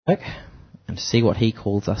work and to see what he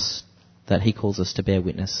calls us to bear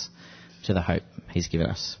witness to the hope he's given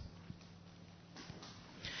us.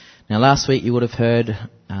 Now, last week you would have heard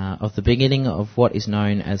of the beginning of what is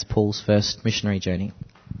known as Paul's first missionary journey.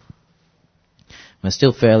 We're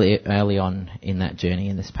still fairly early on in that journey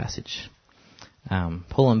in this passage.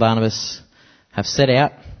 Paul and Barnabas have set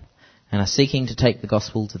out and are seeking to take the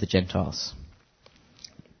gospel to the Gentiles,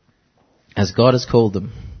 as God has called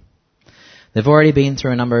them. They've already been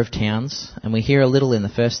through a number of towns, and we hear a little in the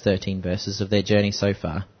first 13 verses of their journey so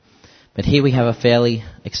far. But here we have a fairly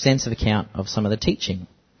extensive account of some of the teaching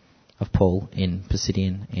of Paul in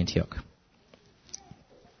Pisidian Antioch.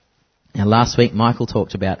 Now, last week Michael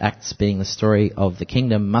talked about Acts being the story of the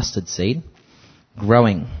kingdom mustard seed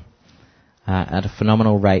growing at a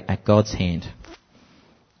phenomenal rate at God's hand.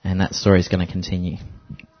 And that story is going to continue.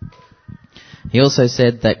 He also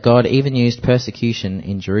said that God even used persecution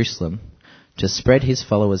in Jerusalem to spread his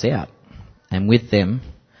followers out, and with them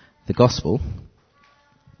the gospel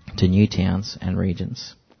to new towns and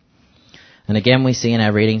regions. And again we see in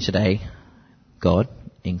our reading today, God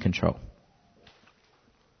in control.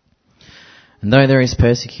 And though there is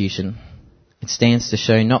persecution, it stands to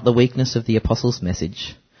show not the weakness of the apostles'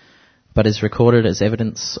 message, but is recorded as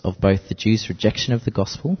evidence of both the Jews' rejection of the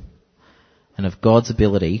gospel and of God's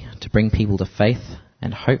ability to bring people to faith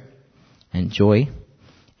and hope and joy,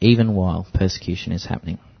 even while persecution is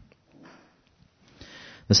happening.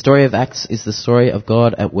 The story of Acts is the story of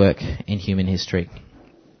God at work in human history.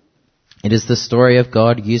 It is the story of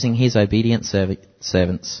God using his obedient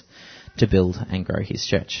servants to build and grow his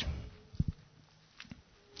church.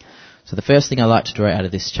 So the first thing I like to draw out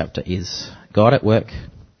of this chapter is God at work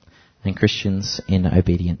and Christians in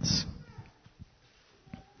obedience.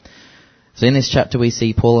 So in this chapter we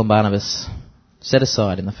see Paul and Barnabas set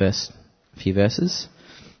aside in the first few verses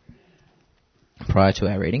prior to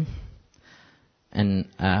our reading. And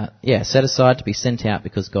set aside to be sent out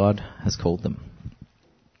because God has called them.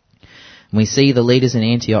 And we see the leaders in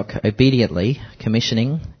Antioch obediently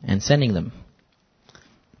commissioning and sending them.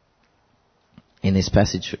 In this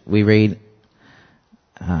passage we read,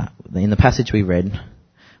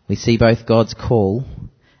 we see both God's call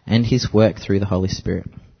and his work through the Holy Spirit.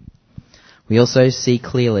 We also see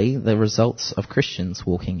clearly the results of Christians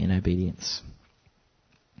walking in obedience.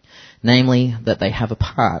 Namely, that they have a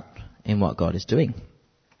part in what God is doing.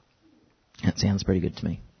 That sounds pretty good to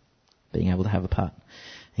me, being able to have a part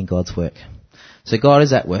in God's work. So God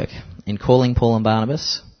is at work in calling Paul and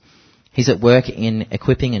Barnabas. He's at work in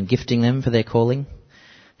equipping and gifting them for their calling.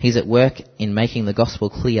 He's at work in making the gospel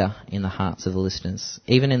clear in the hearts of the listeners.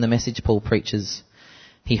 Even in the message Paul preaches,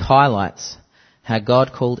 he highlights how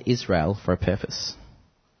God called Israel for a purpose.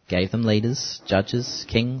 Gave them leaders, judges,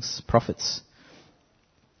 kings, prophets.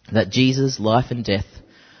 That Jesus' life and death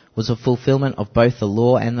was a fulfillment of both the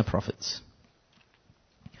law and the prophets.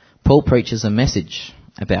 Paul preaches a message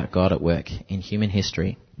about God at work in human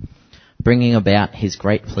history, bringing about his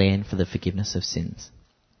great plan for the forgiveness of sins.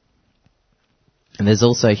 And there's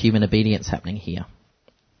also human obedience happening here.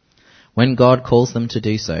 When God calls them to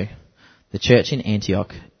do so, the church in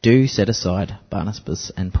Antioch do set aside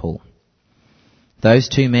Barnabas and Paul. Those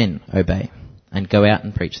two men obey and go out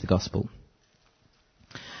and preach the gospel.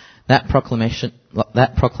 That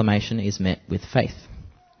proclamation is met with faith,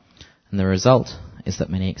 and the result is that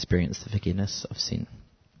many experience the forgiveness of sin.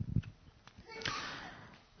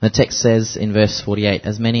 The text says in verse 48,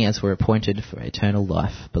 as many as were appointed for eternal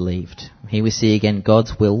life believed. Here we see again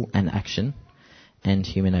God's will and action and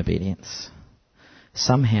human obedience.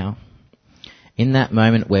 Somehow, in that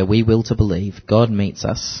moment where we will to believe, God meets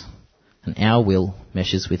us and our will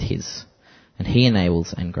meshes with his, and he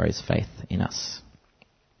enables and grows faith in us.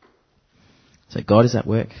 So God is at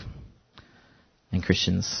work, and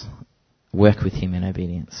Christians work with him in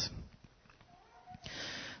obedience.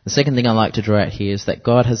 The second thing I like to draw out here is that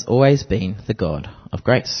God has always been the God of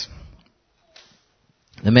grace.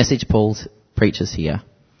 The message Paul preaches here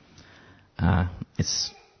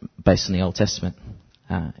is based on the Old Testament.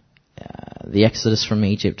 The exodus from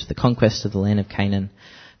Egypt, the conquest of the land of Canaan,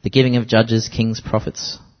 the giving of judges, kings,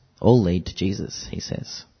 prophets, all lead to Jesus, he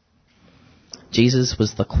says. Jesus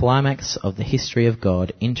was the climax of the history of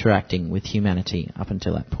God interacting with humanity up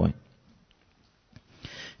until that point.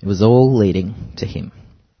 It was all leading to him.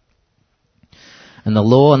 And the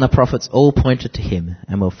law and the prophets all pointed to him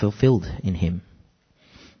and were fulfilled in him.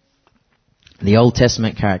 The Old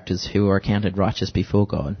Testament characters who were accounted righteous before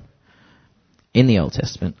God in the Old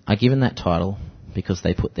Testament are given that title because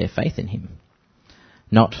they put their faith in him,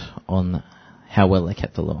 not on how well they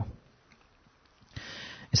kept the law.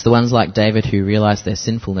 It's the ones like David who realise their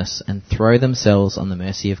sinfulness and throw themselves on the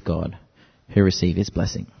mercy of God, who receive his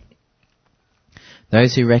blessing.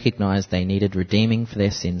 Those who recognise they needed redeeming for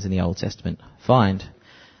their sins in the Old Testament find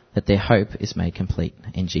that their hope is made complete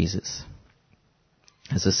in Jesus.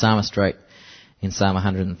 As the psalmist wrote in Psalm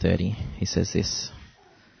 130, he says this,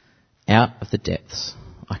 "Out of the depths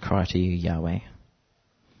I cry to you, Yahweh.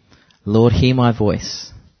 Lord, hear my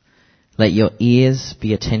voice. Let your ears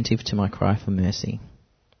be attentive to my cry for mercy.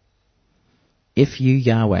 If you,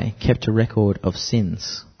 Yahweh, kept a record of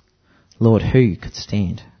sins, Lord, who could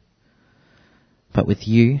stand? But with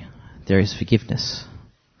you there is forgiveness,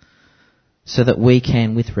 so that we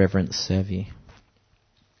can with reverence serve you.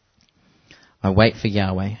 I wait for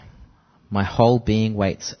Yahweh. My whole being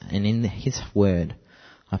waits, and in his word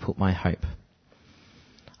I put my hope.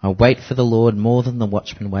 I wait for the Lord more than the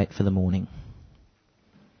watchmen wait for the morning.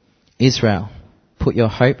 Israel, put your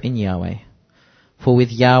hope in Yahweh, for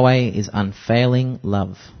with Yahweh is unfailing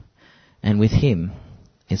love, and with him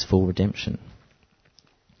is full redemption.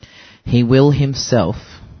 He will himself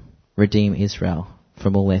redeem Israel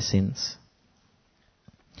from all their sins."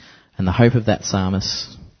 And the hope of that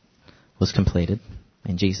psalmist was completed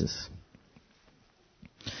in Jesus.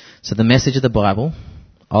 So the message of the Bible,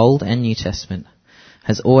 Old and New Testament,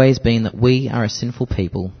 has always been that we are a sinful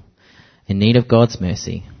people in need of God's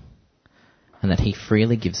mercy, and that he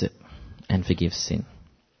freely gives it and forgives sin.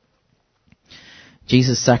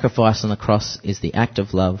 Jesus' sacrifice on the cross is the act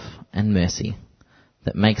of love and mercy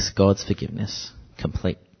that makes God's forgiveness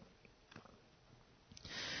complete.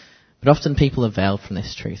 But often people are veiled from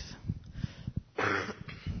this truth.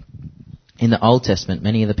 In the Old Testament,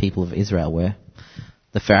 many of the people of Israel were.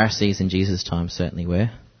 The Pharisees in Jesus' time certainly were.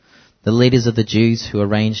 The leaders of the Jews who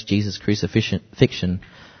arranged Jesus' crucifixion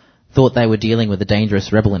thought they were dealing with a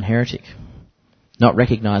dangerous rebel and heretic, not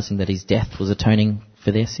recognising that his death was atoning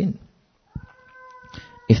for their sin,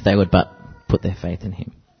 if they would but put their faith in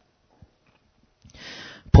him.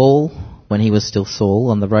 Paul, when he was still Saul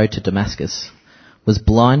on the road to Damascus, was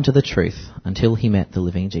blind to the truth until he met the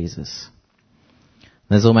living Jesus.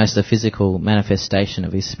 There's almost a physical manifestation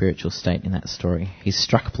of his spiritual state in that story. He's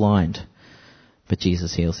struck blind, but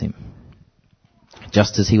Jesus heals him.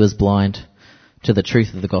 Just as he was blind to the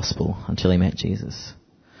truth of the gospel until he met Jesus.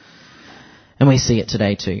 And we see it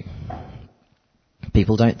today too.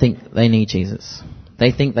 People don't think they need Jesus.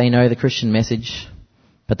 They think they know the Christian message,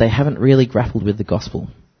 but they haven't really grappled with the gospel.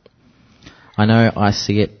 I know I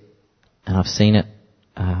see it, and I've seen it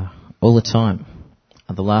all the time.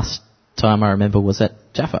 The last time I remember was at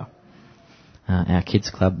Jaffa, our kids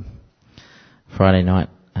club, Friday night.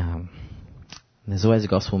 There's always a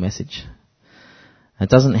gospel message. It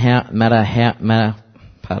doesn't matter how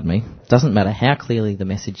clearly the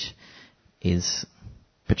message is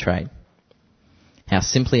portrayed, how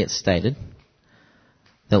simply it's stated.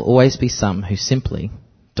 There'll always be some who simply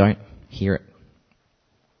don't hear it.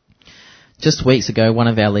 Just weeks ago, one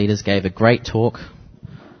of our leaders gave a great talk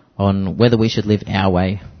on whether we should live our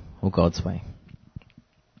way or God's way.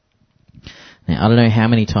 Now, I don't know how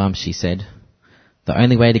many times she said, the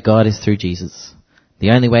only way to God is through Jesus.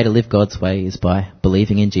 The only way to live God's way is by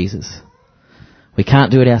believing in Jesus. We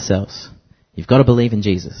can't do it ourselves. You've got to believe in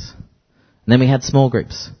Jesus. And then we had small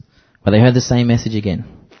groups where they heard the same message again.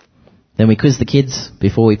 Then we quizzed the kids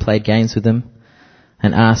before we played games with them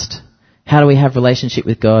and asked, how do we have relationship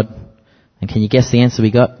with God? And can you guess the answer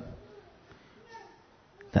we got?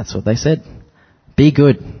 That's what they said. Be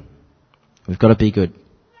good. We've got to be good.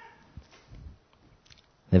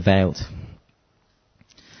 They're veiled.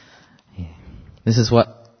 Yeah. This is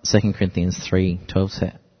what 2 Corinthians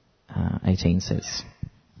 3:12-18 says.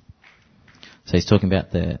 So he's talking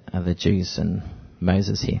about the Jews and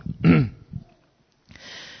Moses here.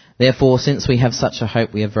 Therefore, since we have such a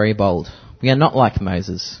hope, we are very bold. We are not like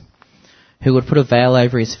Moses, who would put a veil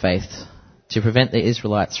over his face to prevent the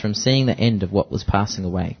Israelites from seeing the end of what was passing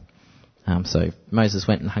away. So Moses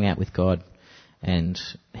went and hung out with God, and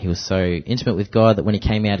he was so intimate with God that when he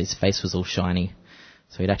came out, his face was all shiny.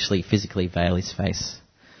 So he'd actually physically veil his face.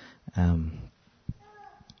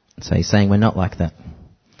 So he's saying we're not like that.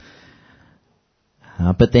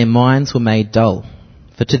 But their minds were made dull.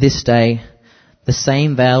 For to this day, the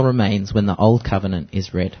same veil remains when the old covenant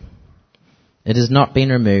is read. It has not been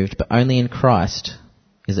removed, but only in Christ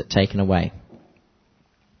is it taken away.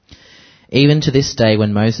 Even to this day,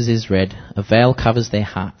 when Moses is read, a veil covers their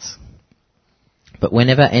hearts. But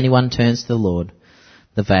whenever anyone turns to the Lord,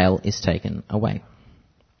 the veil is taken away.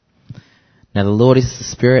 Now the Lord is the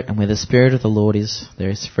Spirit, and where the Spirit of the Lord is, there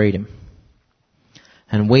is freedom.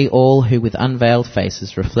 And we all who with unveiled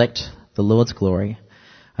faces reflect the Lord's glory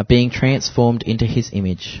are being transformed into his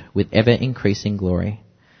image with ever-increasing glory,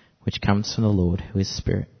 which comes from the Lord, who is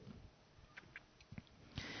Spirit.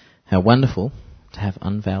 How wonderful to have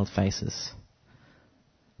unveiled faces,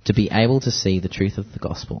 to be able to see the truth of the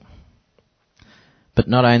gospel. But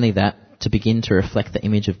not only that, to begin to reflect the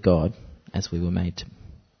image of God as we were made to.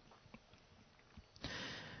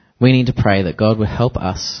 We need to pray that God would help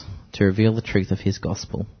us to reveal the truth of his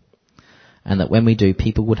gospel, and that when we do,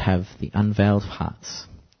 people would have the unveiled hearts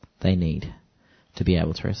they need to be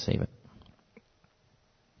able to receive it.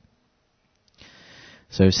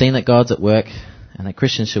 So we've seen that God's at work and that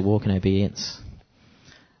Christians should walk in obedience.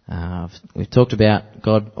 We've talked about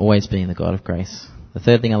God always being the God of grace. The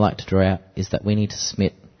third thing I like to draw out is that we need to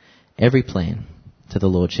submit every plan to the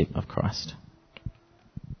Lordship of Christ.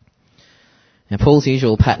 Now, Paul's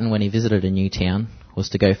usual pattern when he visited a new town was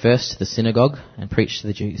to go first to the synagogue and preach to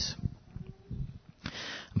the Jews.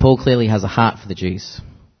 And Paul clearly has a heart for the Jews.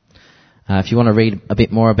 If you want to read a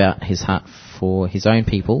bit more about his heart for his own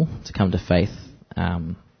people to come to faith,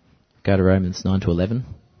 go to Romans 9 to 11.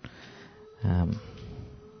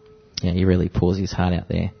 He really pours his heart out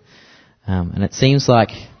there. And it seems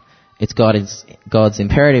like it's God's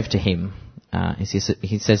imperative to him.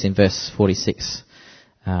 He says in verse 46,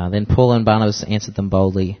 then Paul and Barnabas answered them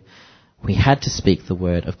boldly, "We had to speak the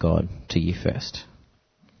word of God to you first.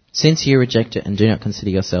 Since you reject it and do not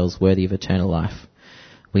consider yourselves worthy of eternal life,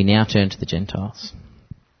 we now turn to the Gentiles."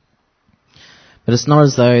 But it's not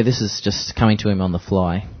as though this is just coming to him on the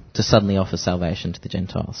fly to suddenly offer salvation to the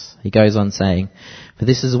Gentiles. He goes on saying, "For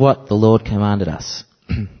this is what the Lord commanded us.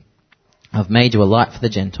 I've made you a light for the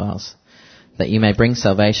Gentiles, that you may bring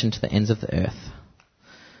salvation to the ends of the earth."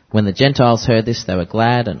 When the Gentiles heard this, they were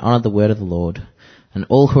glad and honoured the word of the Lord, and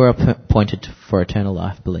all who were appointed for eternal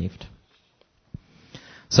life believed.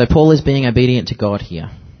 So Paul is being obedient to God here,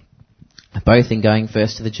 both in going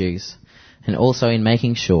first to the Jews and also in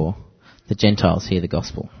making sure the Gentiles hear the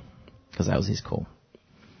gospel, because that was his call.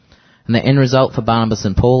 And the end result for Barnabas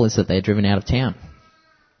and Paul is that they're driven out of town.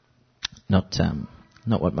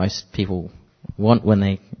 Not what most people want when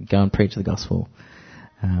they go and preach the gospel.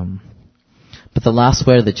 But the last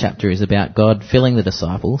word of the chapter is about God filling the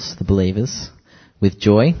disciples, the believers, with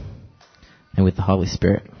joy and with the Holy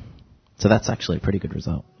Spirit. So that's actually a pretty good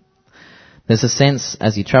result. There's a sense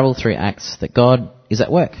as you travel through Acts that God is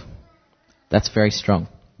at work. That's very strong.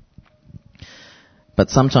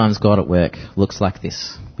 But sometimes God at work looks like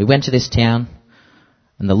this. We went to this town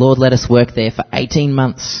and the Lord let us work there for 18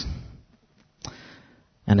 months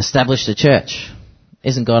and established a church.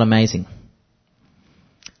 Isn't God amazing?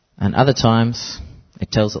 And other times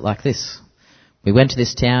it tells it like this. We went to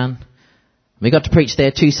this town, we got to preach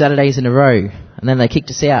there 2 Saturdays in a row, and then they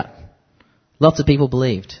kicked us out. Lots of people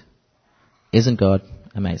believed. Isn't God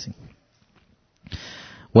amazing?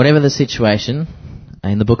 Whatever the situation,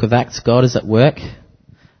 in the book of Acts, God is at work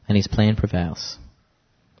and his plan prevails.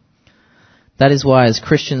 That is why as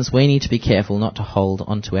Christians we need to be careful not to hold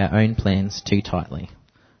onto our own plans too tightly.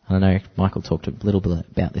 I know Michael talked a little bit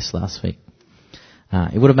about this last week.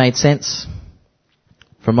 It would have made sense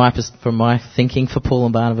from my thinking for Paul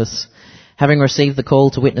and Barnabas, having received the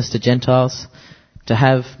call to witness to Gentiles, to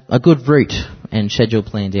have a good route and schedule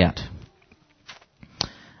planned out.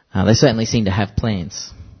 They certainly seem to have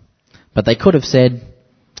plans. But they could have said,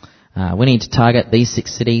 we need to target these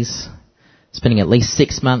 6 cities, spending at least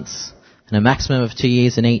 6 months and a maximum of 2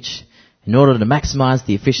 years in each, in order to maximise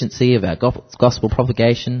the efficiency of our gospel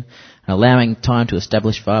propagation and allowing time to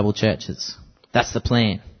establish viable churches. That's the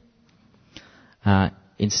plan.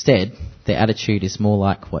 Instead, their attitude is more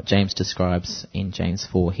like what James describes in James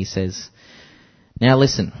 4. He says, "Now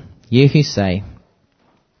listen, you who say,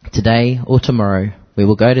 'Today or tomorrow we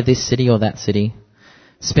will go to this city or that city,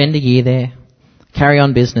 spend a year there, carry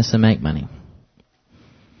on business and make money.'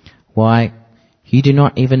 Why, you do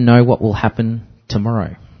not even know what will happen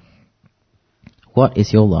tomorrow. What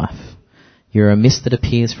is your life? You are a mist that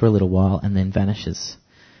appears for a little while and then vanishes.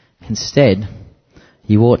 Instead,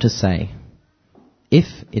 you ought to say, 'If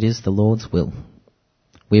it is the Lord's will,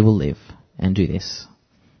 we will live and do this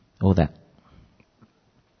or that.'"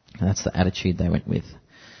 And that's the attitude they went with.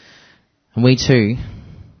 And we too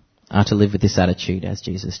are to live with this attitude as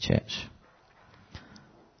Jesus' church.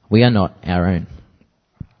 We are not our own.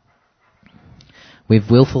 We've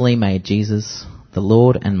willfully made Jesus the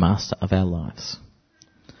Lord and Master of our lives.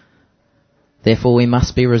 Therefore we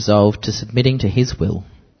must be resolved to submitting to his will,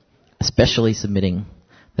 especially submitting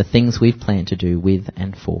the things we've planned to do with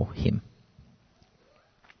and for him.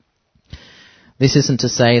 This isn't to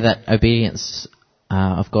say that obedience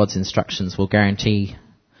of God's instructions will guarantee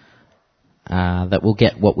that we'll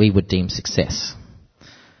get what we would deem success.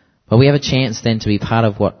 Well, we have a chance then to be part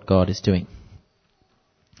of what God is doing.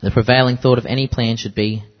 The prevailing thought of any plan should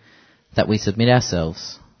be that we submit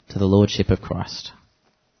ourselves to the Lordship of Christ.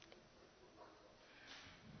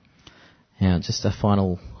 Now, just a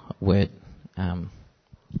final word. I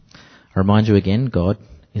remind you again, God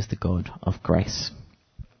is the God of grace.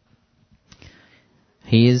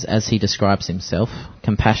 He is, as he describes himself,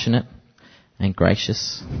 compassionate and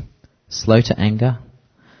gracious, slow to anger,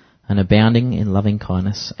 and abounding in loving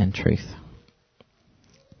kindness and truth.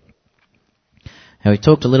 Now, we've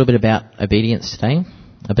talked a little bit about obedience today,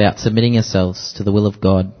 about submitting ourselves to the will of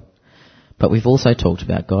God, but we've also talked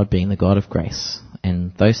about God being the God of grace,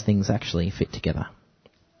 and those things actually fit together.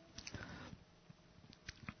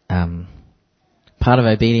 Part of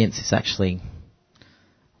obedience is actually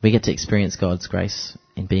we get to experience God's grace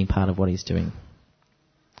in being part of what he's doing.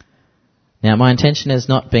 Now, my intention has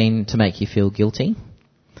not been to make you feel guilty,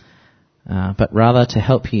 but rather to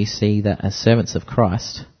help you see that as servants of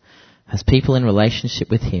Christ, as people in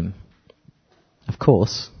relationship with him, of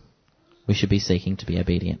course, we should be seeking to be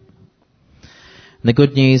obedient. And the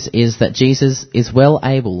good news is that Jesus is well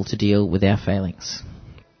able to deal with our failings.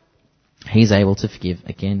 He's able to forgive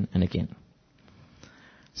again and again.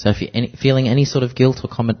 So if you're feeling any sort of guilt or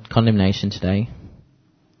condemnation today,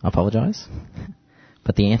 I apologise.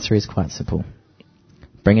 But the answer is quite simple.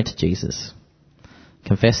 Bring it to Jesus.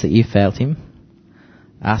 Confess that you failed him.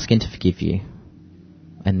 Ask him to forgive you.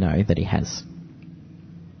 And know that he has.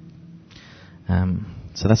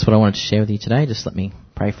 So that's what I wanted to share with you today. Just let me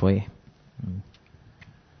pray for you.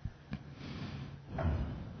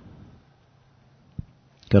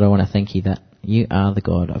 God, I want to thank you that you are the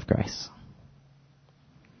God of grace.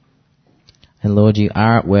 And Lord, you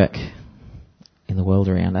are at work in the world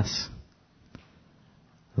around us.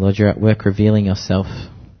 Lord, you're at work revealing yourself.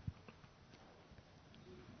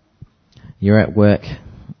 You're at work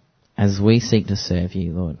as we seek to serve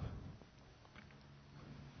you, Lord.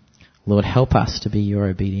 Lord, help us to be your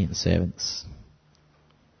obedient servants.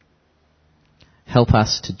 Help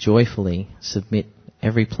us to joyfully submit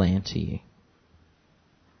every plan to you,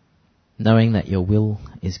 knowing that your will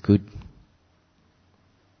is good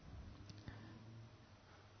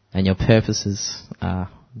and your purposes are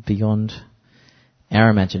beyond our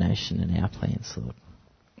imagination and our plans, Lord.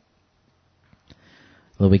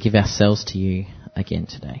 Lord, we give ourselves to you again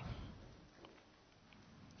today.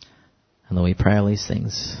 And Lord, we pray all these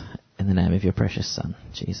things in the name of your precious Son,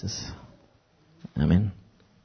 Jesus. Amen.